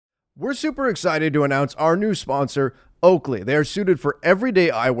We're super excited to announce our new sponsor, Oakley. They are suited for everyday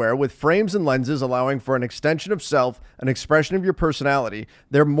eyewear with frames and lenses allowing for an extension of self, an expression of your personality.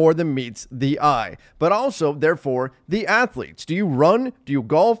 They're more than meets the eye, but also, therefore, the athletes. Do you run? Do you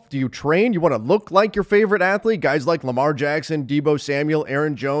golf? Do you train? You want to look like your favorite athlete? Guys like Lamar Jackson, Deebo Samuel,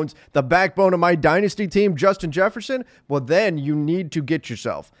 Aaron Jones, the backbone of my dynasty team, Justin Jefferson? Well, then you need to get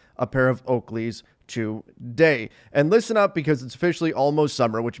yourself a pair of Oakleys today. And listen up, because it's officially almost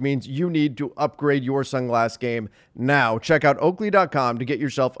summer, which means you need to upgrade your sunglass game now. Check out Oakley.com to get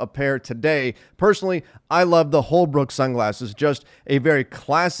yourself a pair today. Personally, I love the Holbrook sunglasses, just a very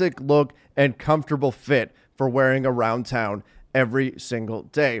classic look and comfortable fit for wearing around town every single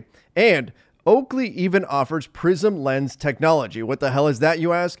day. And Oakley even offers prism lens technology. What the hell is that,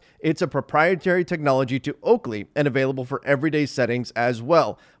 you ask? It's a proprietary technology to Oakley and available for everyday settings as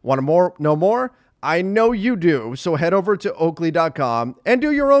well. Want to know more? I know you do, so head over to Oakley.com and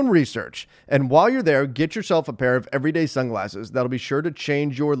do your own research. And while you're there, get yourself a pair of everyday sunglasses that'll be sure to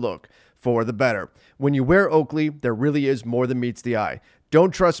change your look for the better. When you wear Oakley, there really is more than meets the eye. Don't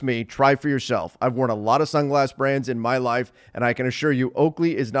trust me, try for yourself. I've worn a lot of sunglass brands in my life, and I can assure you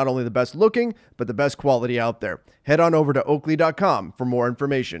Oakley is not only the best looking, but the best quality out there. Head on over to Oakley.com for more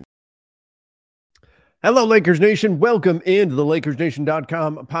information. Hello, Lakers Nation. Welcome into the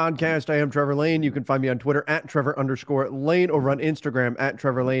LakersNation.com podcast. I am Trevor Lane. You can find me on Twitter at Trevor_Lane, over on Instagram at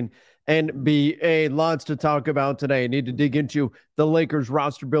Trevor Lane NBA. Lots to talk about today. I need to dig into the Lakers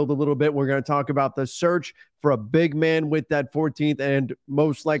roster build a little bit. We're going to talk about the search for a big man with that 14th and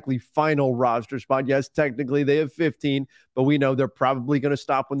most likely final roster spot. Yes, technically they have 15, but we know they're probably going to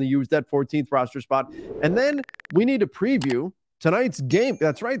stop when they use that 14th roster spot. And then we need to preview tonight's game.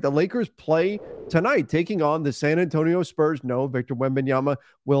 That's right. The Lakers play tonight, taking on the San Antonio Spurs. No, Victor Wembanyama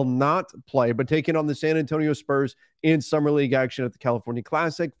will not play, but taking on the San Antonio Spurs in Summer League action at the California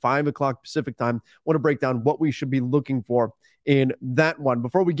Classic, 5 o'clock Pacific time. I want to break down what we should be looking for in that one.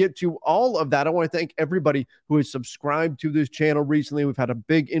 Before we get to all of that, I want to thank everybody who has subscribed to this channel recently. We've had a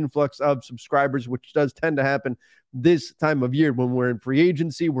big influx of subscribers, which does tend to happen this time of year when we're in free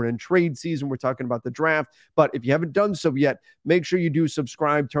agency, we're in trade season, we're talking about the draft. But if you haven't done so yet, make sure you do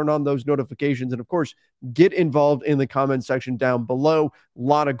subscribe, turn on those notifications, and of course, get involved in the comment section down below. A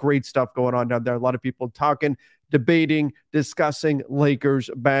lot of great stuff going on down there. A lot of people talking, debating, discussing Lakers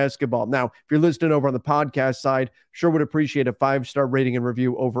basketball. Now, if you're listening over on the podcast side, sure would appreciate a 5-star rating and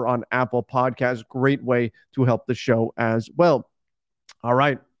review over on Apple Podcasts. Great way to help the show as well. All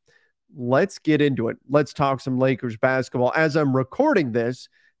right. Let's get into it. Let's talk some Lakers basketball. As I'm recording this,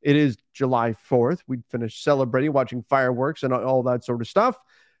 it is July 4th. We finished celebrating, watching fireworks and all that sort of stuff.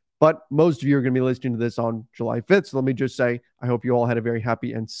 But most of you are going to be listening to this on July 5th. So let me just say, I hope you all had a very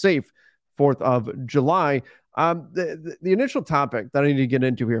happy and safe 4th of July. The initial topic that I need to get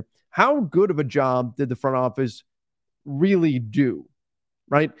into here, how good of a job did the front office really do,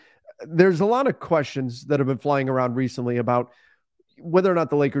 right? There's a lot of questions that have been flying around recently about whether or not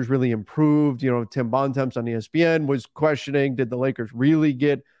the Lakers really improved. You know, Tim Bontemps on ESPN was questioning, did the Lakers really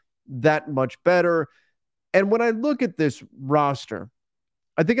get that much better? And when I look at this roster,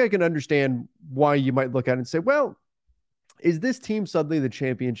 I think I can understand why you might look at it and say, well, is this team suddenly the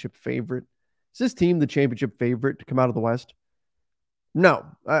championship favorite? Is this team the championship favorite to come out of the West? No,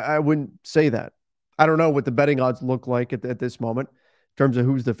 I wouldn't say that. I don't know what the betting odds look like at this moment in terms of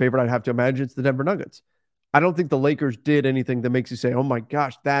who's the favorite. I'd have to imagine it's the Denver Nuggets. I don't think the Lakers did anything that makes you say, oh my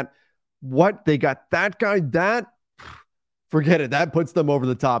gosh, they got that guy, forget it. That puts them over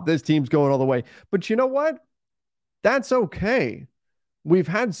the top. This team's going all the way. But you know what? That's okay. We've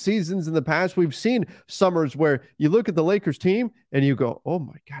had seasons in the past. We've seen summers where you look at the Lakers team and you go, oh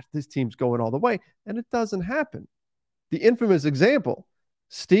my gosh, this team's going all the way. And it doesn't happen. The infamous example,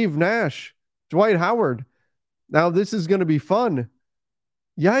 Steve Nash, Dwight Howard. Now this is going to be fun.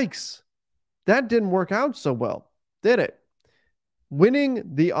 Yikes. That didn't work out so well, did it? Winning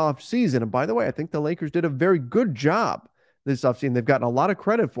the offseason, and by the way, I think the Lakers did a very good job this offseason. They've gotten a lot of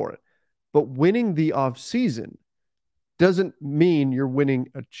credit for it. But winning the offseason doesn't mean you're winning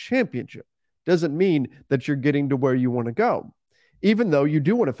a championship. Doesn't mean that you're getting to where you want to go. Even though you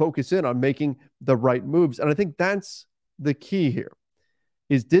do want to focus in on making the right moves. And I think that's the key here,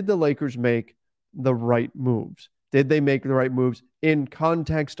 is did the Lakers make the right moves? Did they make the right moves in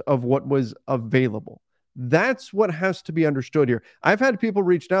context of what was available? That's what has to be understood here. I've had people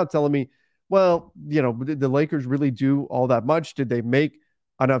reach out telling me, well, you know, did the Lakers really do all that much? Did they make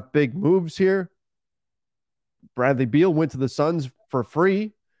enough big moves here? Bradley Beal went to the Suns for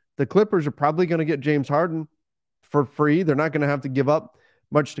free. The Clippers are probably going to get James Harden for free. They're not going to have to give up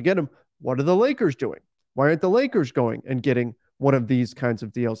much to get him. What are the Lakers doing? Why aren't the Lakers going and getting one of these kinds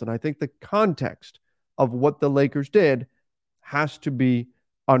of deals. And I think the context of what the Lakers did has to be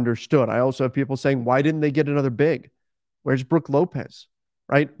understood. I also have people saying, why didn't they get another big? Where's Brook Lopez,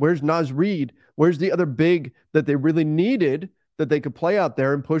 right? Where's Naz Reid? Where's the other big that they really needed that they could play out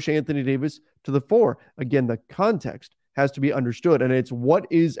there and push Anthony Davis to the 4? Again, the context has to be understood, and it's what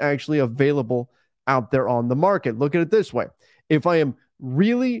is actually available out there on the market. Look at it this way. If I am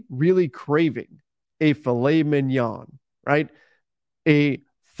really, really craving a filet mignon, right? A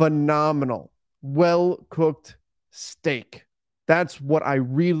phenomenal, well-cooked steak. That's what I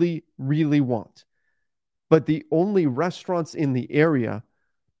really, really want. But the only restaurants in the area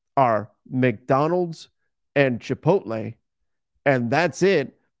are McDonald's and Chipotle, and that's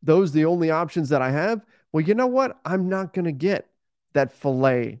it. Those are the only options that I have. Well, you know what? I'm not going to get that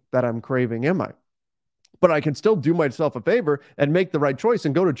filet that I'm craving, am I? But I can still do myself a favor and make the right choice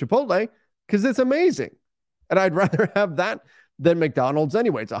and go to Chipotle because it's amazing. And I'd rather have that than McDonald's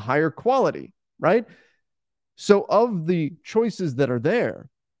anyway. It's a higher quality, right? So of the choices that are there,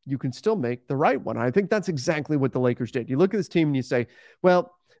 you can still make the right one. I think that's exactly what the Lakers did. You look at this team and you say,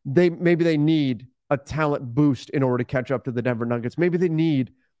 well, maybe they need a talent boost in order to catch up to the Denver Nuggets. Maybe they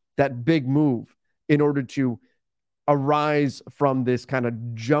need that big move in order to arise from this kind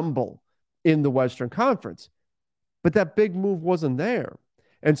of jumble in the Western Conference. But that big move wasn't there.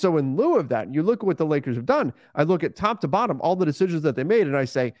 And so in lieu of that, you look at what the Lakers have done. I look at top to bottom, all the decisions that they made, and I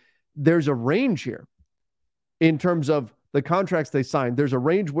say, there's a range here in terms of the contracts they signed. There's a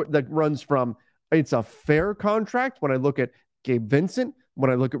range that runs from, it's a fair contract. When I look at Gabe Vincent, when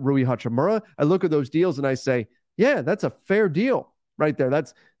I look at Rui Hachimura, I look at those deals and I say, yeah, that's a fair deal right there.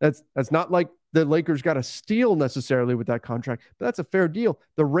 That's not like the Lakers got a steal necessarily with that contract, but that's a fair deal.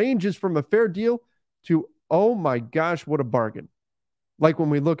 The range is from a fair deal to, oh my gosh, what a bargain. Like when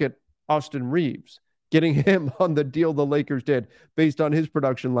we look at Austin Reeves, getting him on the deal the Lakers did based on his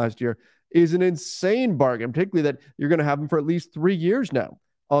production last year is an insane bargain, particularly that you're going to have him for at least 3 years now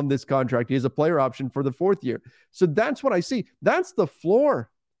on this contract. He has a player option for the 4th year. So that's what I see. That's the floor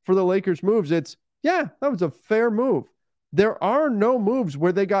for the Lakers moves. It's, yeah, that was a fair move. There are no moves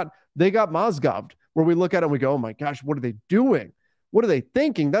where they got Mozgoved, where we look at it and we go, oh my gosh, what are they doing? What are they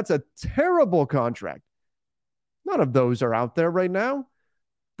thinking? That's a terrible contract. None of those are out there right now.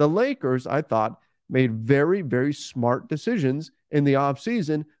 The Lakers, I thought, made very, very smart decisions in the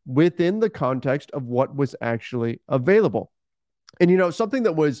offseason within the context of what was actually available. And, you know, something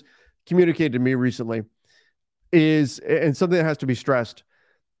that was communicated to me recently is, and something that has to be stressed,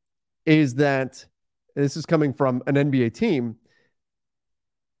 is that, this is coming from an NBA team,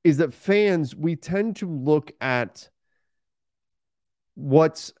 is that fans, we tend to look at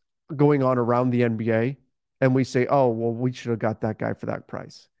what's going on around the NBA and we say, oh, well, we should have got that guy for that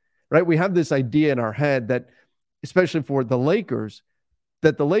price, right? We have this idea in our head that, especially for the Lakers,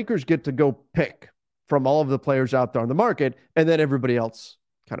 that the Lakers get to go pick from all of the players out there on the market, and then everybody else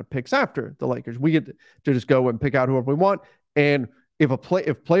kind of picks after the Lakers. We get to just go and pick out whoever we want. And if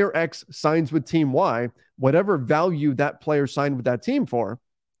player X signs with team Y, whatever value that player signed with that team for,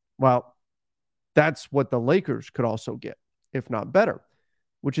 well, that's what the Lakers could also get, if not better,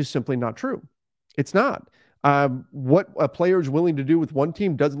 which is simply not true. It's not. What a player is willing to do with one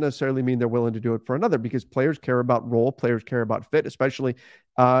team doesn't necessarily mean they're willing to do it for another, because players care about role, players care about fit, especially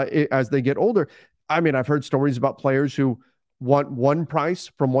as they get older. I mean, I've heard stories about players who want one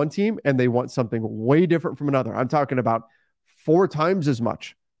price from one team and they want something way different from another. I'm talking about 4 times as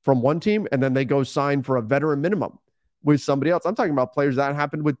much from one team, and then they go sign for a veteran minimum with somebody else. I'm talking about players that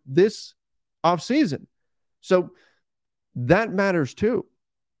happened with this offseason. So that matters too.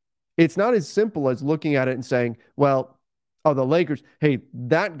 It's not as simple as looking at it and saying, well, oh, the Lakers, hey,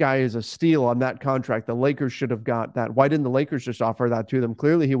 that guy is a steal on that contract. The Lakers should have got that. Why didn't the Lakers just offer that to them?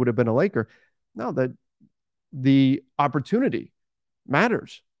 Clearly, he would have been a Laker. No, the opportunity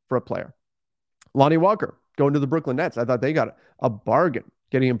matters for a player. Lonnie Walker going to the Brooklyn Nets. I thought they got a bargain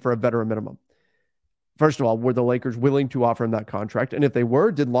getting him for a veteran minimum. First of all, were the Lakers willing to offer him that contract? And if they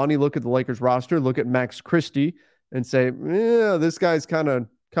were, did Lonnie look at the Lakers roster, look at Max Christie and say, yeah, this guy's kind of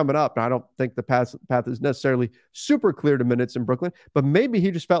coming up? And I don't think the path is necessarily super clear to minutes in Brooklyn, but maybe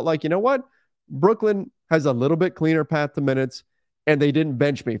he just felt like, you know what? Brooklyn has a little bit cleaner path to minutes, and they didn't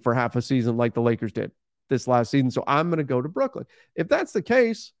bench me for half a season like the Lakers did this last season, so I'm going to go to Brooklyn. If that's the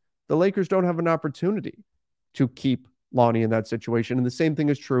case, the Lakers don't have an opportunity to keep Lonnie in that situation. And the same thing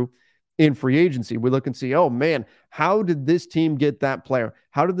is true in free agency. We look and see, oh man, how did this team get that player?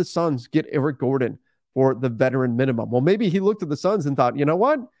 How did the Suns get Eric Gordon for the veteran minimum? Well, maybe he looked at the Suns and thought, you know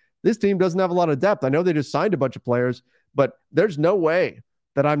what? This team doesn't have a lot of depth. I know they just signed a bunch of players, but there's no way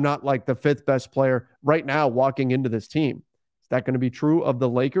that I'm not like the 5th best player right now walking into this team. that going to be true of the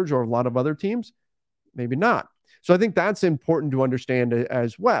Lakers or a lot of other teams? Maybe not. So I think that's important to understand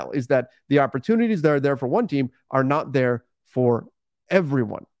as well, is that the opportunities that are there for one team are not there for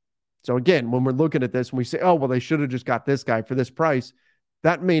everyone. So again, when we're looking at this and we say, oh, well, they should have just got this guy for this price,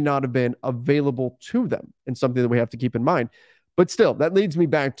 that may not have been available to them, and something that we have to keep in mind. But still, that leads me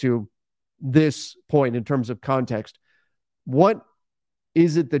back to this point in terms of context. What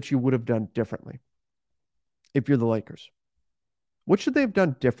is it that you would have done differently if you're the Lakers? What should they have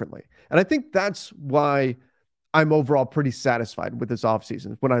done differently? And I think that's why I'm overall pretty satisfied with this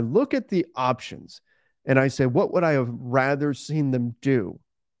offseason. When I look at the options and I say, what would I have rather seen them do?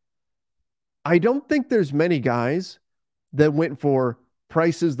 I don't think there's many guys that went for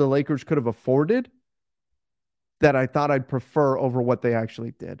prices the Lakers could have afforded that I thought I'd prefer over what they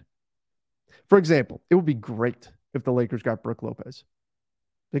actually did. For example, it would be great if the Lakers got Brook Lopez.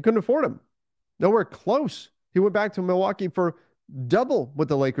 They couldn't afford him. Nowhere close. He went back to Milwaukee for double what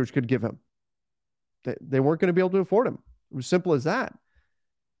the Lakers could give him. They weren't going to be able to afford him. It was simple as that.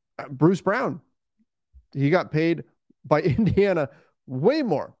 Bruce Brown, he got paid by Indiana way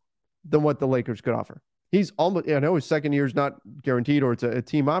more than what the Lakers could offer. He's almost, I know his second year is not guaranteed or it's a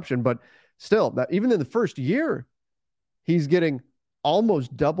team option, but still, that even in the first year, he's getting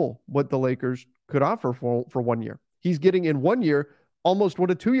almost double what the Lakers could offer for 1 year. He's getting in 1 year almost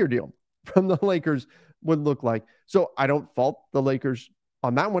what a 2-year deal from the Lakers would look like. So I don't fault the Lakers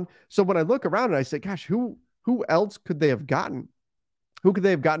on that one. So when I look around and I say, gosh, who else could they have gotten? Who could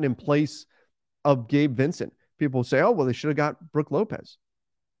they have gotten in place of Gabe Vincent? People say, oh, well, they should have got Brook Lopez.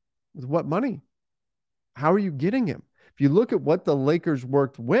 With what money? How are you getting him? If you look at what the Lakers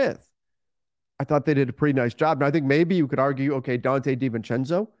worked with, I thought they did a pretty nice job. Now, I think maybe you could argue, okay, Dante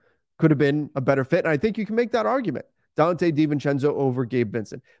DiVincenzo could have been a better fit. And I think you can make that argument. Dante DiVincenzo over Gabe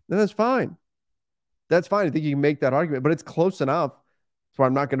Vincent. Then that's fine. That's fine. I think you can make that argument, but it's close enough. So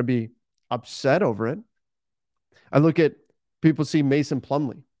I'm not going to be upset over it. I look at people see Mason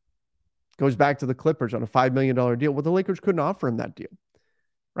Plumlee goes back to the Clippers on a $5 million deal. Well, the Lakers couldn't offer him that deal,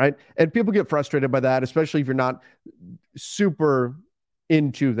 right? And people get frustrated by that, especially if you're not super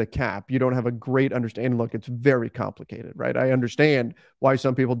into the cap. You don't have a great understanding. Look, it's very complicated, right? I understand why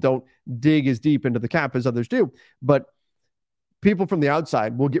some people don't dig as deep into the cap as others do, but people from the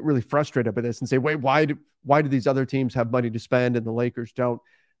outside will get really frustrated by this and say, wait, why do these other teams have money to spend and the Lakers don't?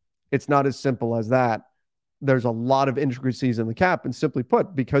 It's not as simple as that. There's a lot of intricacies in the cap, and simply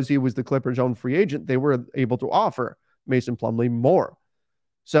put, because he was the Clippers' own free agent, they were able to offer Mason Plumlee more.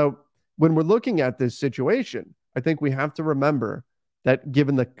 So when we're looking at this situation, I think we have to remember that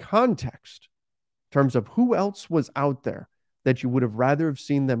given the context, in terms of who else was out there that you would have rather have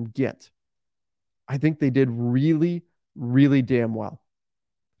seen them get, I think they did really, really damn well.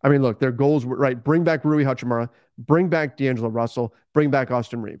 I mean, look, their goals were right. Bring back Rui Hachimura, bring back D'Angelo Russell, bring back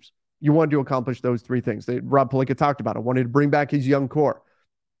Austin Reeves. You wanted to accomplish those three things. Rob Pelinka talked about it. Wanted to bring back his young core.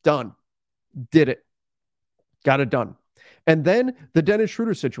 Done. Did it. Got it done. And then the Dennis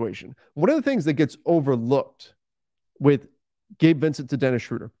Schroeder situation. One of the things that gets overlooked with Gabe Vincent to Dennis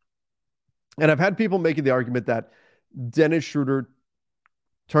Schroeder, and I've had people making the argument that Dennis Schroeder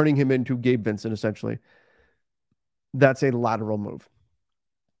turning him into Gabe Vincent, essentially, that's a lateral move.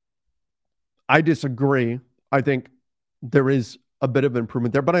 I disagree. I think there is a bit of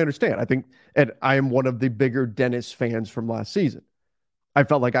improvement there, but I understand. I think, and I am one of the bigger Dennis fans from last season. I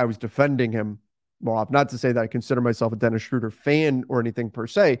felt like I was defending him more often. Not to say that I consider myself a Dennis Schroeder fan or anything per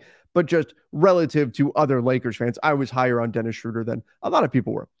se, but just relative to other Lakers fans, I was higher on Dennis Schroeder than a lot of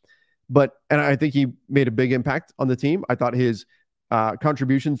people were. And I think he made a big impact on the team. I thought his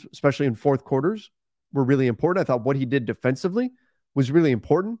contributions, especially in fourth quarters, were really important. I thought what he did defensively was really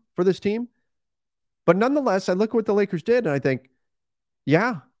important for this team. But nonetheless, I look at what the Lakers did, and I think,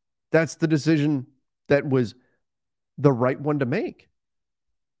 yeah, that's the decision that was the right one to make.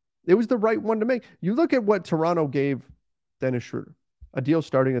 It was the right one to make. You look at what Toronto gave Dennis Schroeder, a deal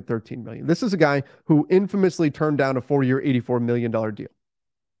starting at $13 million. This is a guy who infamously turned down a 4-year, $84 million deal.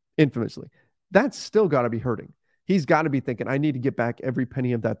 Infamously. That's still got to be hurting. He's got to be thinking, I need to get back every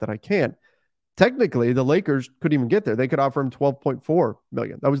penny of that I can. Technically, the Lakers couldn't even get there. They could offer him $12.4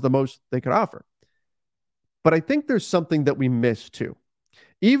 million. That was the most they could offer. But I think there's something that we missed too.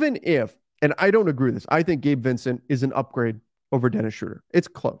 Even if, and I don't agree with this, I think Gabe Vincent is an upgrade over Dennis Schroeder. It's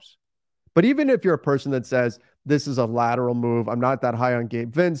close. But even if you're a person that says, this is a lateral move, I'm not that high on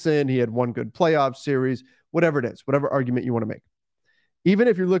Gabe Vincent, he had one good playoff series, whatever it is, whatever argument you want to make. Even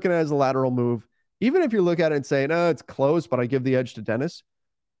if you're looking at it as a lateral move, even if you look at it and say, no, it's close, but I give the edge to Dennis,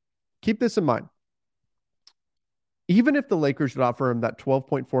 keep this in mind. Even if the Lakers should offer him that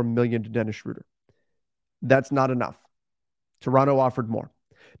 $12.4 million to Dennis Schroeder, that's not enough. Toronto offered more.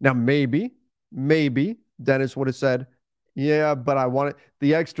 Now, maybe Dennis would have said, yeah, but I want it,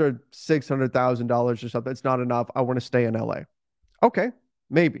 the extra $600,000 or something. It's not enough. I want to stay in LA. Okay,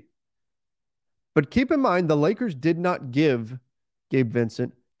 maybe. But keep in mind, the Lakers did not give Gabe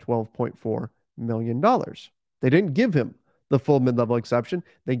Vincent $12.4 million. They didn't give him the full mid-level exception.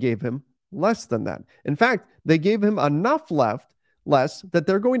 They gave him less than that. In fact, they gave him enough less that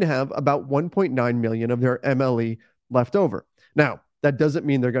they're going to have about 1.9 million of their MLE left over. Now, that doesn't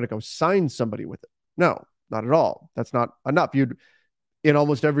mean they're going to go sign somebody with it. No, not at all. That's not enough. In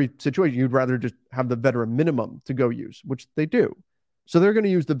almost every situation, you'd rather just have the veteran minimum to go use, which they do. So they're going to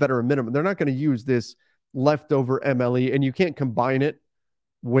use the veteran minimum. They're not going to use this leftover MLE, and you can't combine it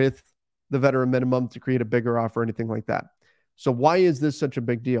with the veteran minimum to create a bigger offer or anything like that. So why is this such a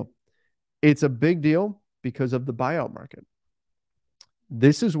big deal? It's a big deal because of the buyout market.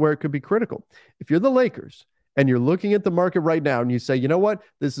 This is where it could be critical. If you're the Lakers and you're looking at the market right now and you say, you know what,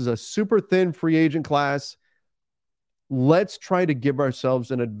 this is a super thin free agent class. Let's try to give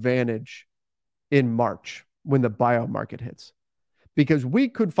ourselves an advantage in March when the buyout market hits. Because we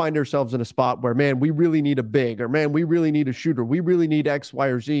could find ourselves in a spot where, man, we really need a big, or man, we really need a shooter. We really need X, Y,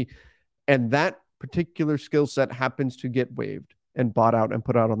 or Z. And that particular skill set happens to get waived and bought out and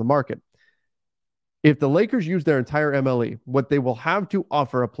put out on the market. If the Lakers use their entire MLE, what they will have to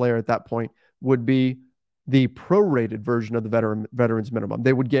offer a player at that point would be the prorated version of the veterans minimum.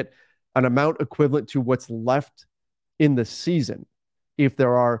 They would get an amount equivalent to what's left in the season. If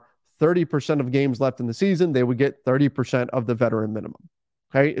there are 30% of games left in the season, they would get 30% of the veteran minimum.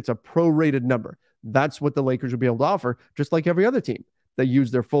 Okay. It's a prorated number. That's what the Lakers would be able to offer, just like every other team that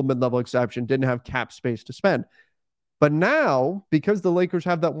used their full mid-level exception, didn't have cap space to spend. But now, because the Lakers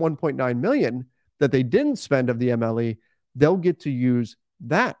have that 1.9 million that they didn't spend of the MLE, they'll get to use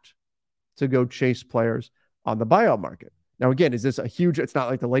that to go chase players on the buyout market. Now, again, is this a huge, it's not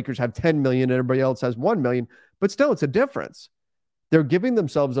like the Lakers have 10 million and everybody else has 1 million, but still it's a difference. They're giving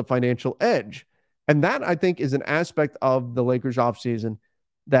themselves a financial edge. And that, I think, is an aspect of the Lakers offseason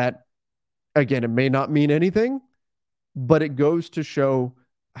that, again, it may not mean anything, but it goes to show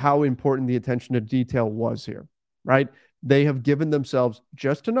how important the attention to detail was here, right? They have given themselves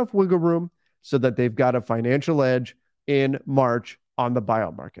just enough wiggle room so that they've got a financial edge in March on the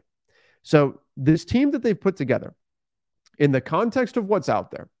buyout market. So this team that they've put together, in the context of what's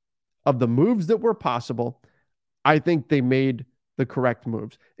out there, of the moves that were possible, I think they made the correct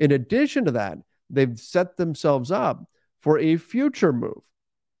moves. In addition to that, they've set themselves up for a future move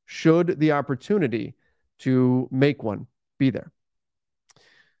should the opportunity to make one be there.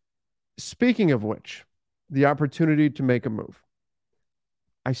 Speaking of which, the opportunity to make a move.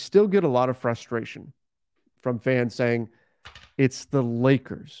 I still get a lot of frustration from fans saying, it's the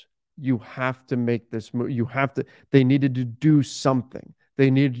Lakers. You have to make this move. They needed to do something.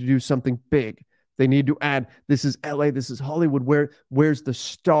 They needed to do something big. They need to add, this is LA, this is Hollywood. Where's the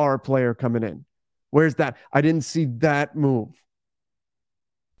star player coming in? Where's that? I didn't see that move.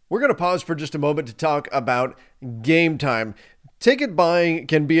 We're going to pause for just a moment to talk about Game Time. Ticket buying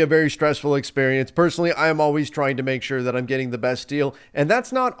can be a very stressful experience. Personally, I am always trying to make sure that I'm getting the best deal, and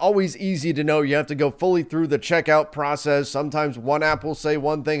that's not always easy to know. You have to go fully through the checkout process. Sometimes one app will say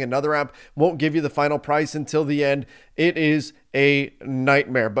one thing, another app won't give you the final price until the end. It is a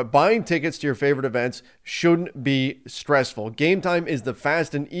nightmare, but buying tickets to your favorite events shouldn't be stressful. Game Time is the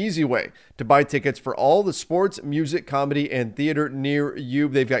fast and easy way to buy tickets for all the sports, music, comedy, and theater near you.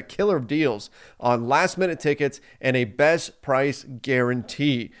 They've got killer deals on last-minute tickets and a best price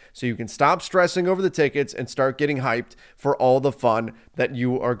guarantee, so you can stop stressing over the tickets and start getting hyped for all the fun that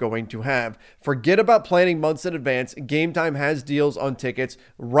you are going to have. Forget about planning months in advance. Game Time has deals on tickets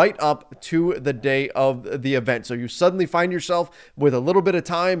right up to the day of the event, so you suddenly find yourself with a little bit of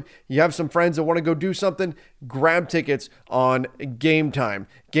time, you have some friends that want to go do something, grab tickets on Game Time.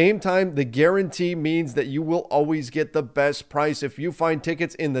 Game Time, the guarantee means that you will always get the best price. If you find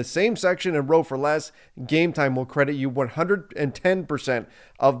tickets in the same section and row for less, Game Time will credit you 110%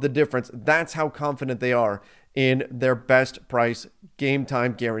 of the difference. That's how confident they are in their best price Game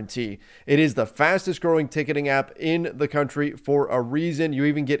Time guarantee. It is the fastest growing ticketing app in the country for a reason. You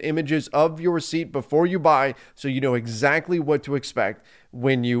even get images of your seat before you buy, so you know exactly what to expect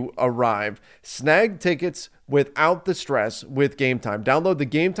when you arrive. Snag tickets without the stress with Game Time. Download the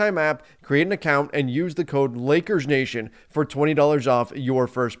Game Time app, create an account, and use the code LakersNation for $20 off your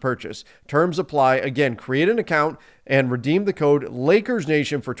first purchase. Terms apply. Again, create an account and redeem the code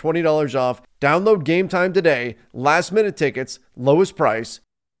LakersNation for $20 off. Download Game Time today. Last minute tickets, lowest price.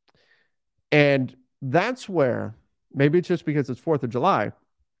 And that's where, maybe it's just because it's 4th of July,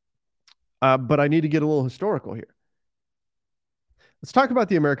 but I need to get a little historical here. Let's talk about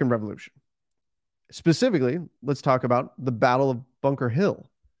the American Revolution. Specifically, let's talk about the Battle of Bunker Hill.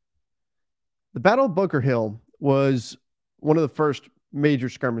 The Battle of Bunker Hill was one of the first major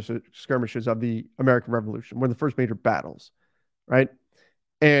skirmishes of the American Revolution, one of the first major battles, right?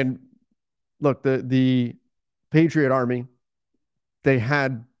 And look, the Patriot Army, they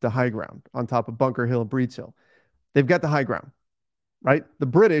had the high ground on top of Bunker Hill and Breeds Hill. They've got the high ground, right? The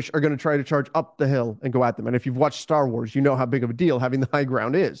British are going to try to charge up the hill and go at them. And if you've watched Star Wars, you know how big of a deal having the high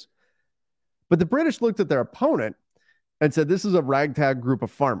ground is. But the British looked at their opponent and said, this is a ragtag group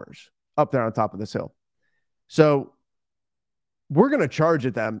of farmers up there on top of this hill. So we're going to charge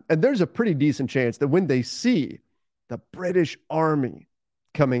at them. And there's a pretty decent chance that when they see the British army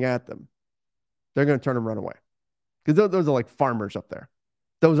coming at them, they're going to turn and run away. Because those are like farmers up there.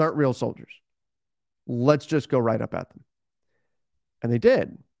 Those aren't real soldiers. Let's just go right up at them. And they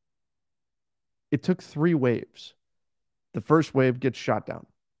did. It took 3 waves. The first wave gets shot down.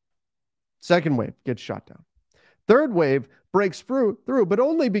 Second wave gets shot down. Third wave breaks through, but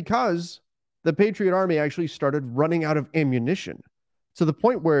only because the Patriot Army actually started running out of ammunition, to the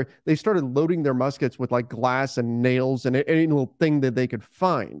point where they started loading their muskets with like glass and nails and any little thing that they could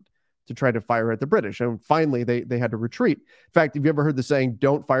find to try to fire at the British. And finally, they had to retreat. In fact, have you ever heard the saying,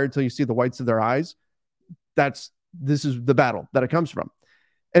 don't fire until you see the whites of their eyes? This is the battle that it comes from.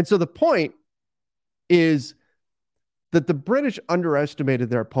 And so the point is that the British underestimated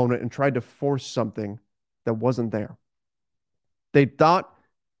their opponent and tried to force something that wasn't there. They thought,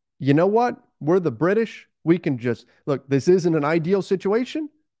 you know what? We're the British. We can just, look, this isn't an ideal situation,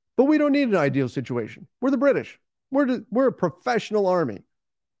 but we don't need an ideal situation. We're the British. We're a professional army.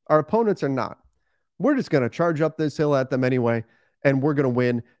 Our opponents are not. We're just going to charge up this hill at them anyway, and we're going to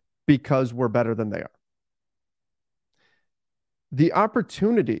win because we're better than they are. The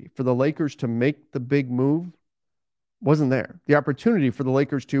opportunity for the Lakers to make the big move wasn't there. The opportunity for the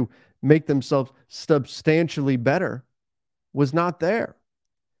Lakers to make themselves substantially better was not there.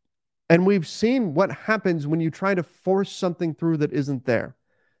 And we've seen what happens when you try to force something through that isn't there.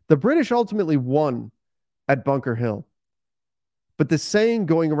 The British ultimately won at Bunker Hill. But the saying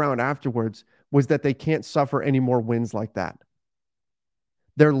going around afterwards was that they can't suffer any more wins like that.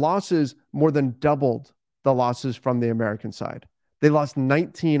 Their losses more than doubled the losses from the American side. They lost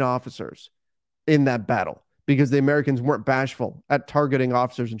 19 officers in that battle because the Americans weren't bashful at targeting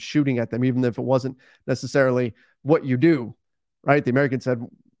officers and shooting at them, even if it wasn't necessarily what you do, right? The Americans said,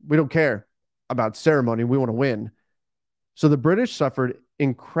 we don't care about ceremony. We want to win. So the British suffered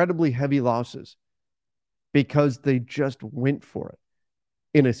incredibly heavy losses because they just went for it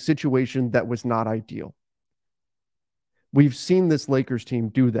in a situation that was not ideal. We've seen this Lakers team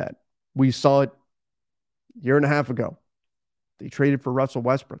do that. We saw it a year and a half ago. They traded for Russell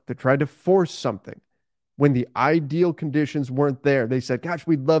Westbrook. They tried to force something when the ideal conditions weren't there. They said, gosh,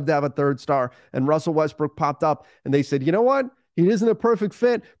 we'd love to have a third star. And Russell Westbrook popped up and they said, you know what? He isn't a perfect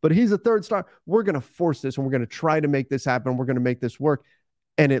fit, but he's a third star. We're going to force this and we're going to try to make this happen. We're going to make this work.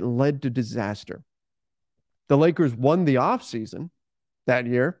 And it led to disaster. The Lakers won the offseason that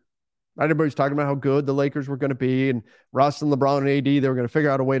year. Right? Everybody's talking about how good the Lakers were going to be, and Russ and LeBron and AD, they were going to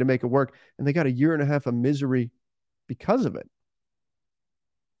figure out a way to make it work. And they got a year and a half of misery because of it.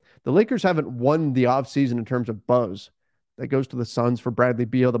 The Lakers haven't won the offseason in terms of buzz. That goes to the Suns for Bradley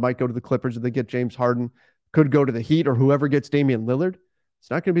Beal. That might go to the Clippers if they get James Harden. Could go to the Heat or whoever gets Damian Lillard.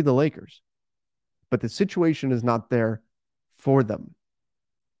 It's not going to be the Lakers. But the situation is not there for them.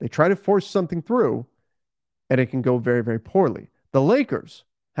 They try to force something through, and it can go very, very poorly. The Lakers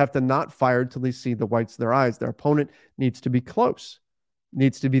have to not fire till they see the whites of their eyes. Their opponent needs to be close.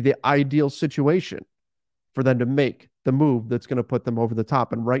 Needs to be the ideal situation for them to make the move that's going to put them over the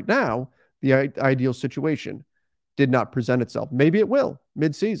top. And right now, the ideal situation did not present itself. Maybe it will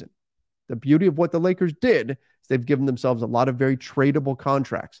mid-season. The beauty of what the Lakers did is they've given themselves a lot of very tradable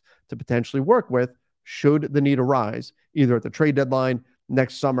contracts to potentially work with should the need arise, either at the trade deadline,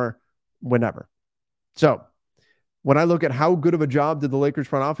 next summer, whenever. So when I look at how good of a job did the Lakers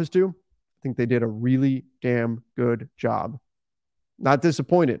front office do, I think they did a really damn good job. Not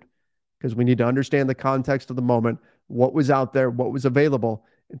disappointed, because we need to understand the context of the moment, what was out there, what was available.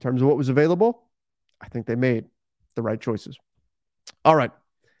 In terms of what was available, I think they made the right choices. All right.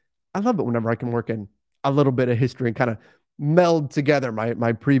 I love it whenever I can work in a little bit of history and kind of meld together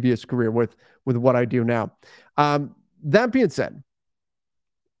my previous career with what I do now. That being said,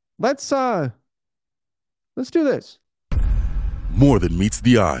 let's do this. More Than Meets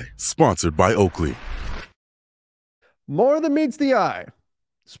the Eye, sponsored by Oakley. More Than Meets the Eye,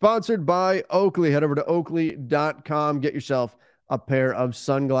 sponsored by Oakley. Head over to oakley.com. Get yourself a pair of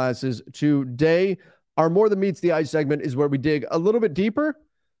sunglasses today. Our More Than Meets the Eye segment is where we dig a little bit deeper.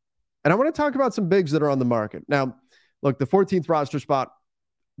 And I want to talk about some bigs that are on the market. Now, look, the 14th roster spot,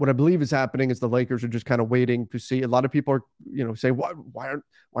 what I believe is happening is the Lakers are just kind of waiting to see. A lot of people are, say, why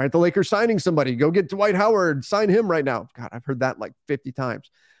aren't the Lakers signing somebody? Go get Dwight Howard, sign him right now. God, I've heard that like 50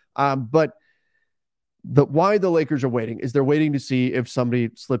 times. But why the Lakers are waiting is they're waiting to see if somebody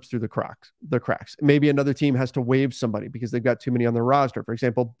slips through the cracks. Maybe another team has to waive somebody because they've got too many on their roster. For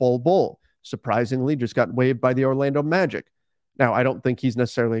example, Bol surprisingly just got waived by the Orlando Magic. Now, I don't think he's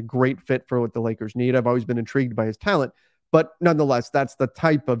necessarily a great fit for what the Lakers need. I've always been intrigued by his talent, but nonetheless, that's the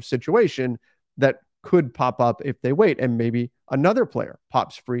type of situation that could pop up if they wait, and maybe another player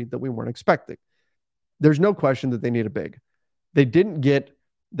pops free that we weren't expecting. There's no question that they need a big. They didn't get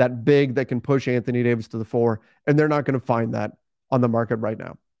that big that can push Anthony Davis to the floor, and they're not going to find that on the market right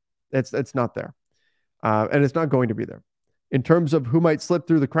now. It's not there, and it's not going to be there. In terms of who might slip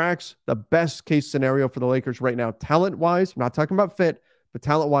through the cracks, the best case scenario for the Lakers right now, talent-wise, I'm not talking about fit, but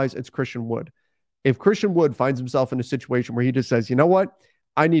talent-wise, it's Christian Wood. If Christian Wood finds himself in a situation where he just says, you know what,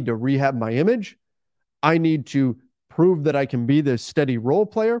 I need to rehab my image, I need to prove that I can be this steady role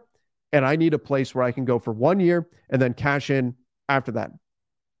player, and I need a place where I can go for 1 year and then cash in after that.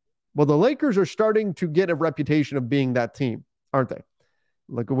 Well, the Lakers are starting to get a reputation of being that team, aren't they?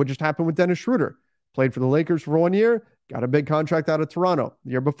 Look at what just happened with Dennis Schroeder. Played for the Lakers for 1 year, got a big contract out of Toronto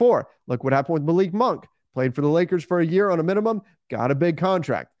the year before. Look what happened with Malik Monk. Played for the Lakers for a year on a minimum, got a big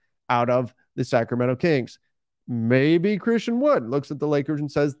contract out of the Sacramento Kings. Maybe Christian Wood looks at the Lakers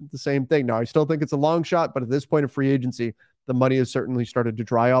and says the same thing. Now, I still think it's a long shot, but at this point of free agency, the money has certainly started to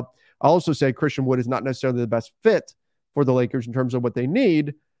dry up. I also say Christian Wood is not necessarily the best fit for the Lakers in terms of what they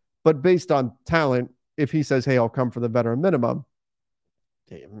need, but based on talent, if he says, hey, I'll come for the veteran minimum,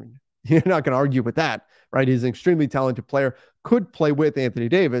 you're not going to argue with that, right? He's an extremely talented player, could play with Anthony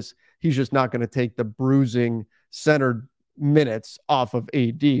Davis. He's just not going to take the bruising center minutes off of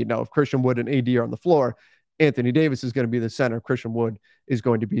AD. Now, if Christian Wood and AD are on the floor, Anthony Davis is going to be the center. Christian Wood is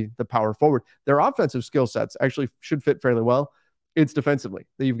going to be the power forward. Their offensive skill sets actually should fit fairly well. It's defensively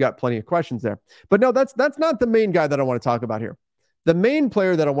that you've got plenty of questions there. But no, that's not the main guy that I want to talk about here. The main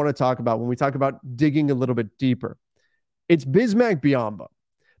player that I want to talk about when we talk about digging a little bit deeper, it's Bismack Biyombo.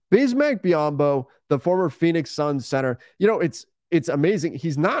 Bismack Biyombo, the former Phoenix Suns center. It's amazing.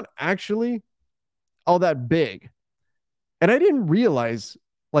 He's not actually all that big. And I didn't realize,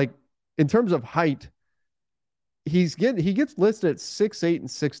 in terms of height, he gets listed at 6'8" and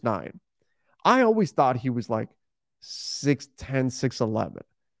 6'9". I always thought he was like 6'10", 6'11".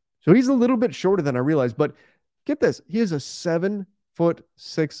 So he's a little bit shorter than I realized, but get this, he has a 7'6"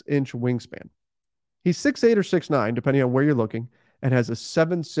 wingspan. He's 6'8" or 6'9", depending on where you're looking, and has a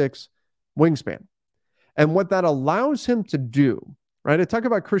 7'6" wingspan. And what that allows him to do, right? I talk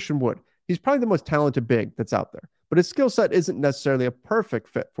about Christian Wood. He's probably the most talented big that's out there, but his skill set isn't necessarily a perfect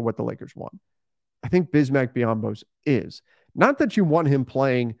fit for what the Lakers want. I think Bismack Biyombo's is. Not that you want him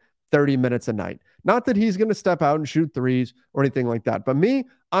playing 30 minutes a night. Not that he's going to step out and shoot threes or anything like that. But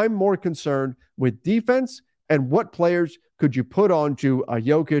I'm more concerned with defense and what players could you put onto a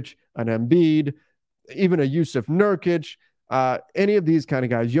Jokic, an Embiid, even a Yusuf Nurkic, any of these kind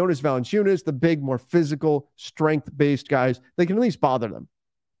of guys, Jonas Valanciunas, the big, more physical, strength-based guys, they can at least bother them.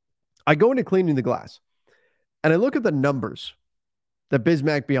 I go into cleaning the glass, and I look at the numbers that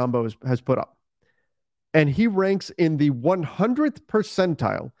Bismack Biyombo has put up, and he ranks in the 100th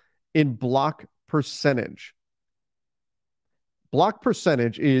percentile in block percentage. Block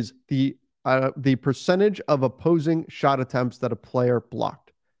percentage is the percentage of opposing shot attempts that a player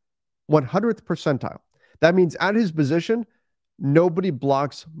blocked. 100th percentile. That means at his position, nobody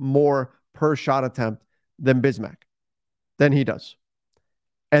blocks more per shot attempt than Bismack, than he does.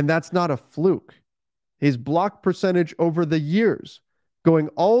 And that's not a fluke. His block percentage over the years, going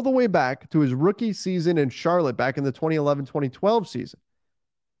all the way back to his rookie season in Charlotte back in the 2011-2012 season,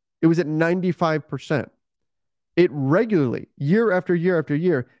 it was at 95%. It regularly, year after year after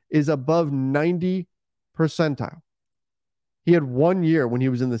year, is above 90 percentile. He had 1 year when he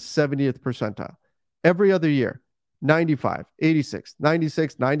was in the 70th percentile. Every other year, 95, 86,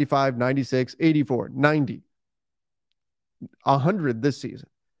 96, 95, 96, 84, 90. 100 this season.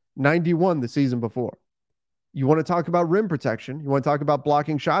 91 the season before. You want to talk about rim protection? You want to talk about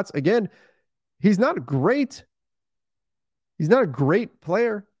blocking shots? Again, he's not great. He's not a great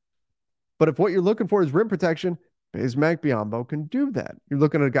player. But if what you're looking for is rim protection, Bismack Biyombo can do that. You're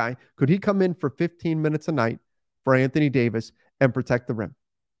looking at a guy, could he come in for 15 minutes a night for Anthony Davis and protect the rim?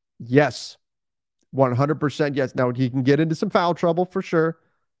 Yes. 100% yes. Now, he can get into some foul trouble for sure,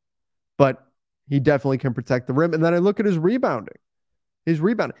 but he definitely can protect the rim. And then I look at his rebounding. His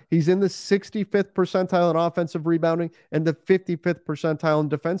rebounding. He's in the 65th percentile in offensive rebounding and the 55th percentile in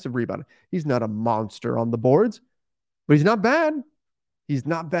defensive rebounding. He's not a monster on the boards, but he's not bad. He's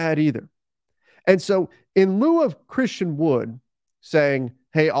not bad either. And so, in lieu of Christian Wood saying,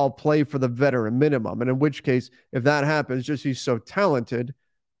 hey, I'll play for the veteran minimum, and in which case, if that happens, just he's so talented,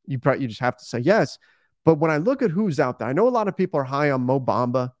 you just have to say yes. But when I look at who's out there, I know a lot of people are high on Mo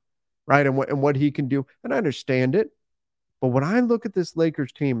Bamba, right, and what he can do, and I understand it. But when I look at this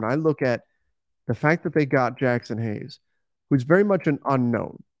Lakers team and I look at the fact that they got Jackson Hayes, who's very much an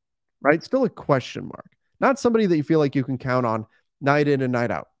unknown, right? Still a question mark. Not somebody that you feel like you can count on night in and night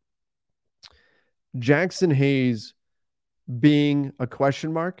out. Jackson Hayes being a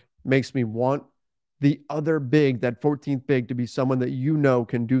question mark makes me want the other big, that 14th big, to be someone that you know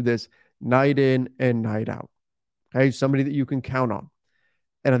can do this night in and night out. Okay, somebody that you can count on.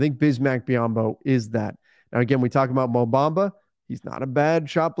 And I think Bismack Biyombo is that. Now, again, we talk about Mo Bamba. He's not a bad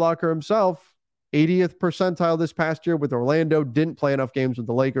shot blocker himself. 80th percentile this past year with Orlando. Didn't play enough games with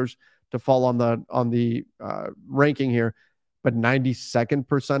the Lakers to fall on the ranking here. But 92nd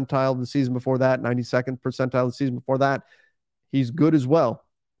percentile the season before that, 92nd percentile the season before that. He's good as well.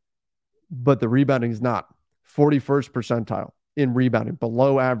 But the rebounding is not. 41st percentile in rebounding,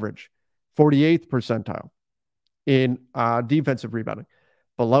 below average. 48th percentile in defensive rebounding,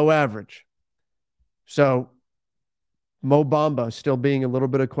 below average. So Mo Bamba still being a little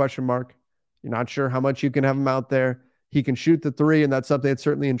bit of question mark. You're not sure how much you can have him out there. He can shoot the three, and that's something that's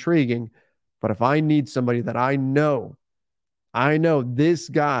certainly intriguing. But if I need somebody that I know this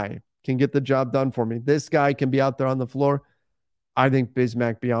guy can get the job done for me, this guy can be out there on the floor, I think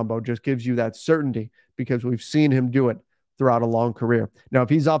Bismack Biyombo just gives you that certainty because we've seen him do it throughout a long career. Now, if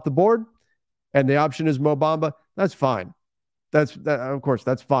he's off the board and the option is Mo Bamba, that's fine. Of course,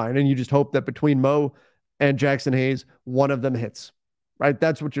 that's fine. And you just hope that between Mo and Jackson Hayes, one of them hits, right?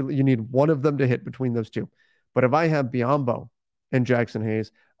 That's what you need, one of them to hit between those two. But if I have Biyombo and Jackson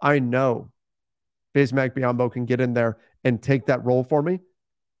Hayes, I know Bismack Biyombo can get in there and take that role for me.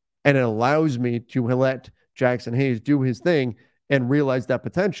 And it allows me to let Jackson Hayes do his thing and realize that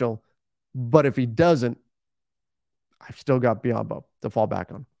potential. But if he doesn't, I've still got Biyombo to fall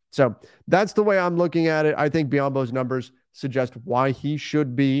back on. So that's the way I'm looking at it. I think Biyombo's numbers suggest why he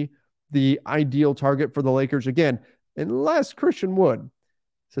should be the ideal target for the Lakers again, unless Christian Wood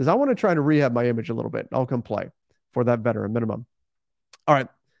says, I want to try to rehab my image a little bit. I'll come play for that veteran minimum. All right,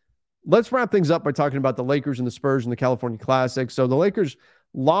 let's wrap things up by talking about the Lakers and the Spurs and the California Classic. So the Lakers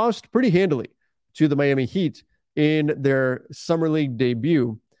lost pretty handily to the Miami Heat in their Summer League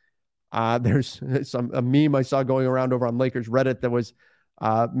debut. There's a meme I saw going around over on Lakers Reddit that was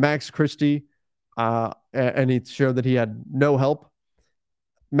Max Christie, and he showed that he had no help.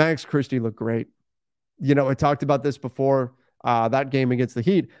 Max Christie looked great. You know, I talked about this before that game against the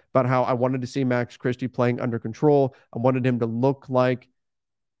Heat, about how I wanted to see Max Christie playing under control. I wanted him to look like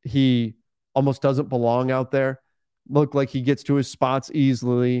he almost doesn't belong out there, look like he gets to his spots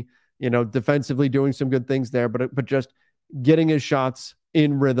easily, you know, defensively doing some good things there, but just getting his shots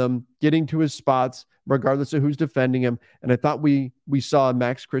in rhythm, getting to his spots, regardless of who's defending him. And I thought we saw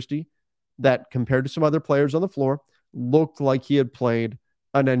Max Christie that, compared to some other players on the floor, looked like he had played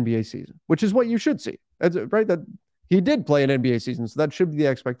an NBA season, which is what you should see. That's right. That he did play an NBA season, so that should be the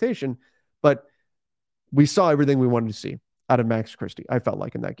expectation. But we saw everything we wanted to see out of Max Christie, I felt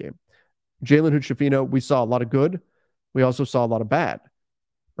like, in that game. Jalen Hood-Schifino, we saw a lot of good. We also saw a lot of bad,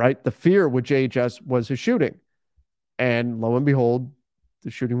 right? The fear with JHS was his shooting. And lo and behold,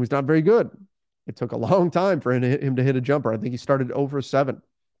 the shooting was not very good. It took a long time for him to hit a jumper. I think he started over 7.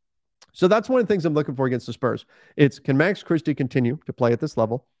 So that's one of the things I'm looking for against the Spurs. It's, can Max Christie continue to play at this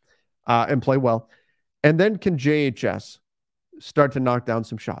level and play well? And then can JHS start to knock down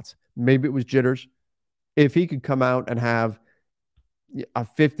some shots? Maybe it was jitters. If he could come out and have a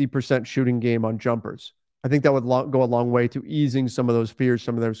 50% shooting game on jumpers, I think that would go a long way to easing some of those fears,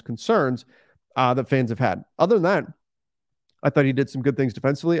 some of those concerns that fans have had. Other than that, I thought he did some good things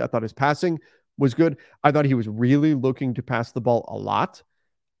defensively. I thought his passing was good. I thought he was really looking to pass the ball a lot.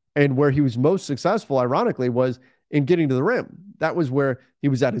 And where he was most successful, ironically, was in getting to the rim. That was where he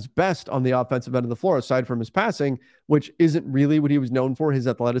was at his best on the offensive end of the floor, aside from his passing, which isn't really what he was known for, his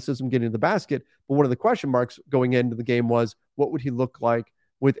athleticism getting to the basket. But one of the question marks going into the game was, what would he look like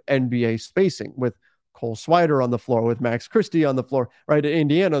with NBA spacing, with Cole Swider on the floor, with Max Christie on the floor, right? At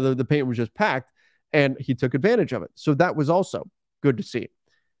Indiana, the paint was just packed, and he took advantage of it. So that was also good to see.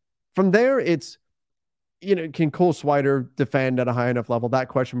 From there, it's, you know, can Cole Swider defend at a high enough level? That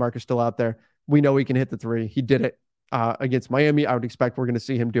question mark is still out there. We know he can hit the three. He did it against Miami. I would expect we're going to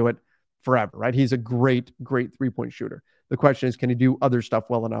see him do it forever, right? He's a great, great three-point shooter. The question is, can he do other stuff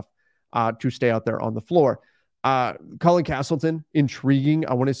well enough to stay out there on the floor? Colin Castleton, intriguing.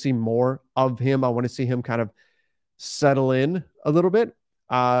 I want to see more of him. I want to see him kind of settle in a little bit.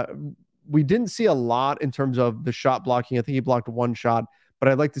 We didn't see a lot in terms of the shot blocking. I think he blocked one shot, but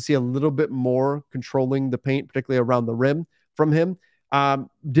I'd like to see a little bit more controlling the paint, particularly around the rim from him.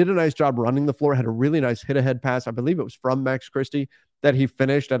 Did a nice job running the floor, had a really nice hit-ahead pass. I believe it was from Max Christie that he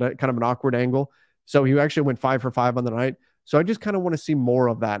finished at a kind of an awkward angle. So he actually went 5 for 5 on the night. So I just kind of want to see more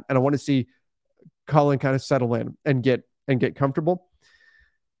of that. And I want to see Colin kind of settle in and get comfortable.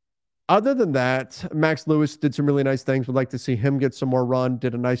 Other than that, Max Lewis did some really nice things. Would like to see him get some more run.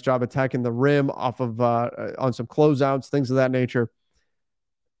 Did a nice job attacking the rim off of on some closeouts, things of that nature.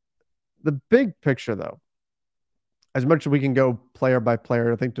 The big picture, though, as much as we can go player by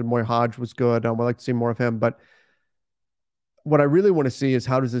player, I think Demoy Hodge was good. We'd like to see more of him. But what I really want to see is,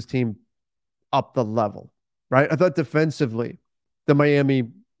 how does this team up the level, right? I thought defensively, the Miami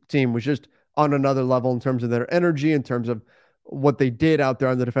team was just on another level in terms of their energy, in terms of what they did out there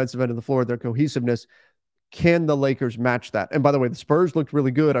on the defensive end of the floor, their cohesiveness. Can the Lakers match that? And by the way, the Spurs looked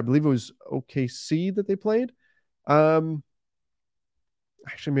really good. I believe it was OKC that they played. Actually,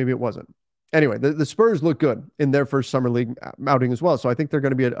 maybe it wasn't. Anyway, the Spurs look good in their first summer league outing as well. So I think they're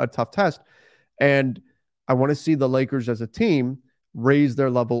going to be a tough test. And I want to see the Lakers as a team raise their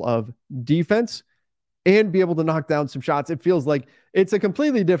level of defense and be able to knock down some shots. It feels like it's a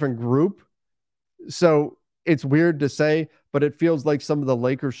completely different group. So it's weird to say, but it feels like some of the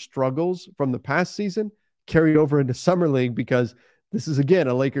Lakers' struggles from the past season carried over into summer league, because this is, again,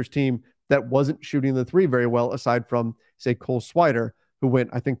 a Lakers team that wasn't shooting the three very well, aside from, say, Cole Swider, who went,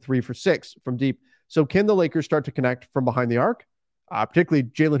 I think, 3 for 6 from deep. So can the Lakers start to connect from behind the arc? Particularly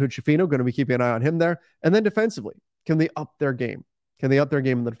Jalen Hood-Schifino, going to be keeping an eye on him there. And then defensively, can they up their game? Can they up their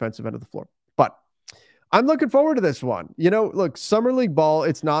game in the defensive end of the floor? But I'm looking forward to this one. Look, summer league ball,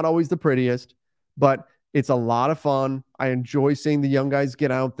 it's not always the prettiest, but it's a lot of fun. I enjoy seeing the young guys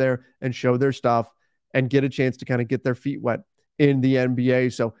get out there and show their stuff and get a chance to kind of get their feet wet in the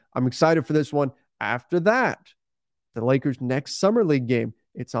NBA. So I'm excited for this one. After that, the Lakers' next summer league game,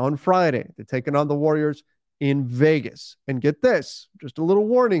 it's on Friday. They're taking on the Warriors in Vegas. And get this, just a little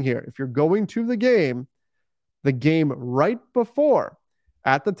warning here. If you're going to the game right before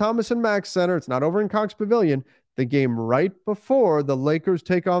at the Thomas and Mack Center, it's not over in Cox Pavilion, the game right before the Lakers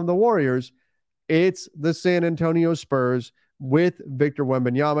take on the Warriors, it's the San Antonio Spurs with Victor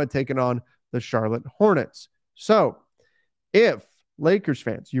Wembanyama taking on the Charlotte Hornets. So if Lakers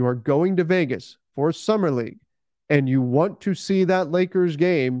fans, you are going to Vegas for Summer League and you want to see that Lakers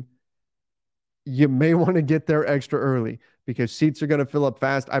game, you may want to get there extra early, because seats are going to fill up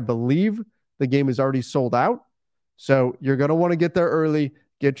fast. I believe the game is already sold out. So you're going to want to get there early,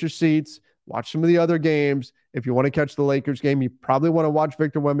 get your seats, watch some of the other games. If you want to catch the Lakers game, you probably want to watch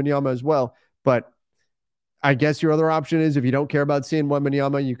Victor Wembanyama as well. But I guess your other option is, if you don't care about seeing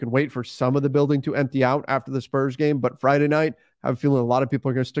Wembanyama, you can wait for some of the building to empty out after the Spurs game. But Friday night, I have a feeling a lot of people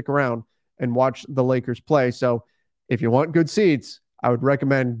are going to stick around and watch the Lakers play. So if you want good seats, I would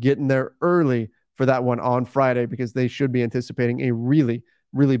recommend getting there early for that one on Friday, because they should be anticipating a really,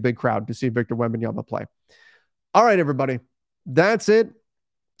 really big crowd to see Victor Wembanyama play. All right, everybody. That's it.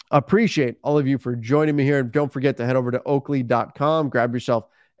 Appreciate all of you for joining me here. And don't forget to head over to Oakley.com, grab yourself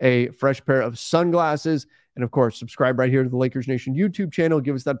a fresh pair of sunglasses, and of course, subscribe right here to the Lakers Nation YouTube channel.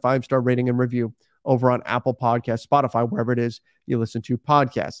 Give us that 5-star rating and review over on Apple Podcasts, Spotify, wherever it is you listen to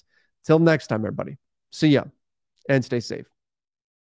podcasts. Till next time, everybody. See ya and stay safe.